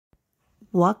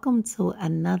Welcome to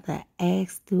another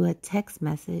Ask Through a Text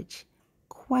Message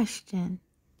question.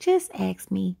 Just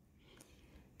ask me.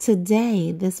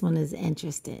 Today, this one is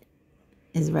interesting.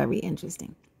 It's very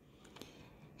interesting.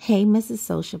 Hey, Mrs.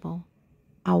 Sociable.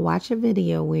 I watched a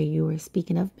video where you were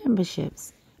speaking of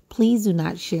memberships. Please do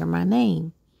not share my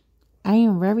name. I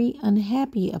am very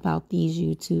unhappy about these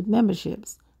YouTube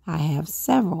memberships. I have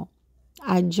several.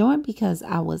 I joined because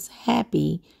I was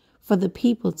happy for the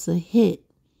people to hit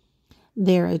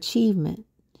their achievement.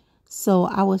 So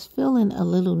I was feeling a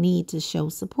little need to show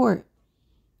support.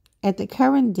 At the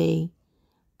current day,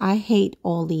 I hate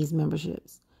all these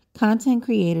memberships. Content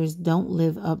creators don't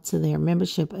live up to their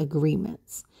membership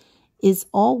agreements. It's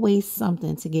always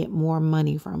something to get more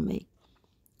money from me.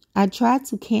 I tried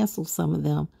to cancel some of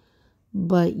them,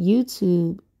 but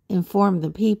YouTube informed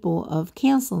the people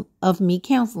of me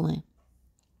canceling.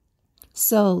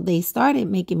 So they started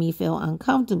making me feel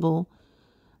uncomfortable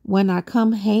when I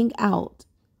come hang out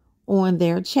on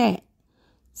their chat.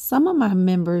 Some of my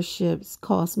memberships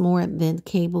cost more than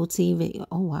cable TV.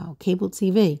 Oh, wow. Cable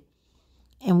TV,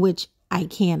 and which I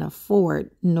can't afford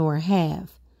nor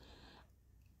have.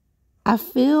 I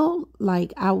feel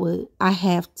like I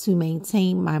have to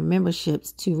maintain my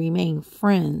memberships to remain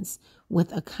friends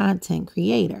with a content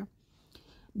creator.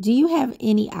 Do you have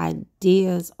any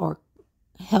ideas or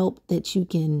help that you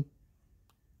can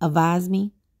advise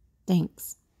me?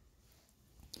 Thanks.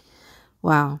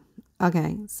 Wow.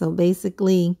 Okay. So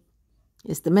basically,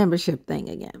 it's the membership thing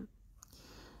again.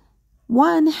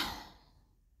 One,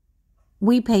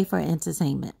 we pay for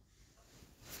entertainment.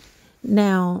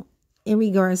 Now, in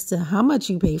regards to how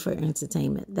much you pay for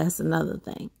entertainment, that's another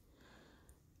thing.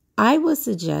 I would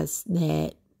suggest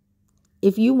that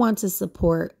if you want to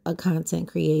support a content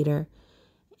creator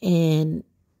and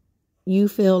you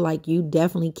feel like you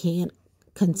definitely can't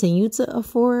continue to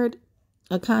afford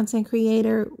a content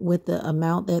creator with the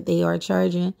amount that they are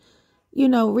charging,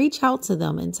 reach out to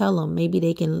them and tell them maybe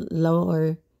they can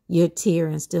lower your tier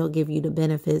and still give you the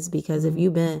benefits, because if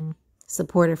you've been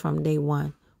supported from day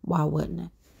one, why wouldn't it?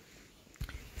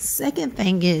 Second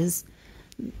thing is,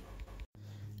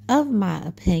 of my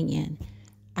opinion,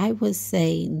 I would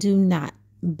say do not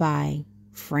buy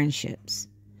friendships.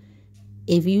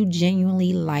 If you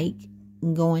genuinely like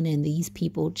going in these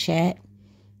people chat,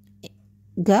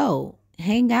 go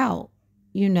hang out.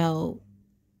 You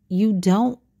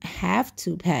don't have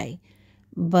to pay,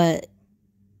 but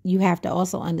you have to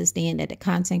also understand that the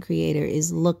content creator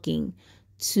is looking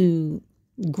to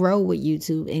grow with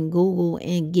YouTube and Google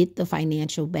and get the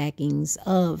financial backings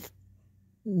of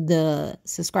the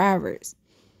subscribers.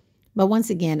 But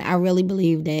once again, I really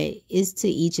believe that it's to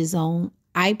each his own.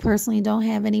 I personally don't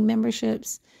have any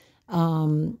memberships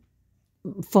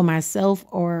for myself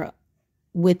or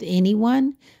with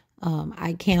anyone.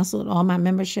 I canceled all my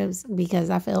memberships because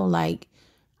I feel like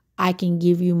I can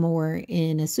give you more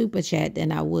in a super chat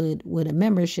than I would with a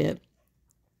membership,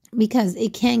 because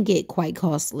it can get quite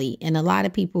costly. And a lot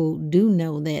of people do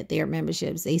know that their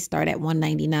memberships, they start at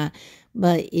 $1.99.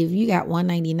 But if you got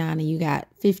 $1.99 and you got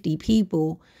 50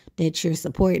 people that you're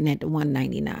supporting at the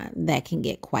 $1.99, that can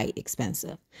get quite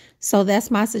expensive. So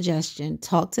that's my suggestion.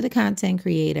 Talk to the content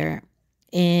creator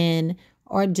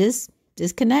or just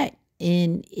disconnect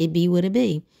and it be what it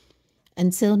be.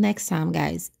 Until next time,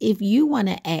 guys, if you want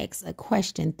to ask a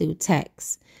question through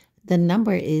text, the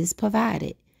number is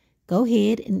provided. Go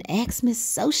ahead and ask Miss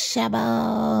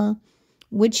Sociable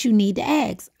what you need to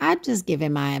ask. I'm just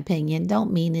giving my opinion.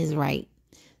 Don't mean it's right.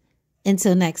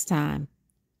 Until next time,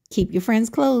 keep your friends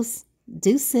close.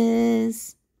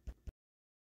 Deuces.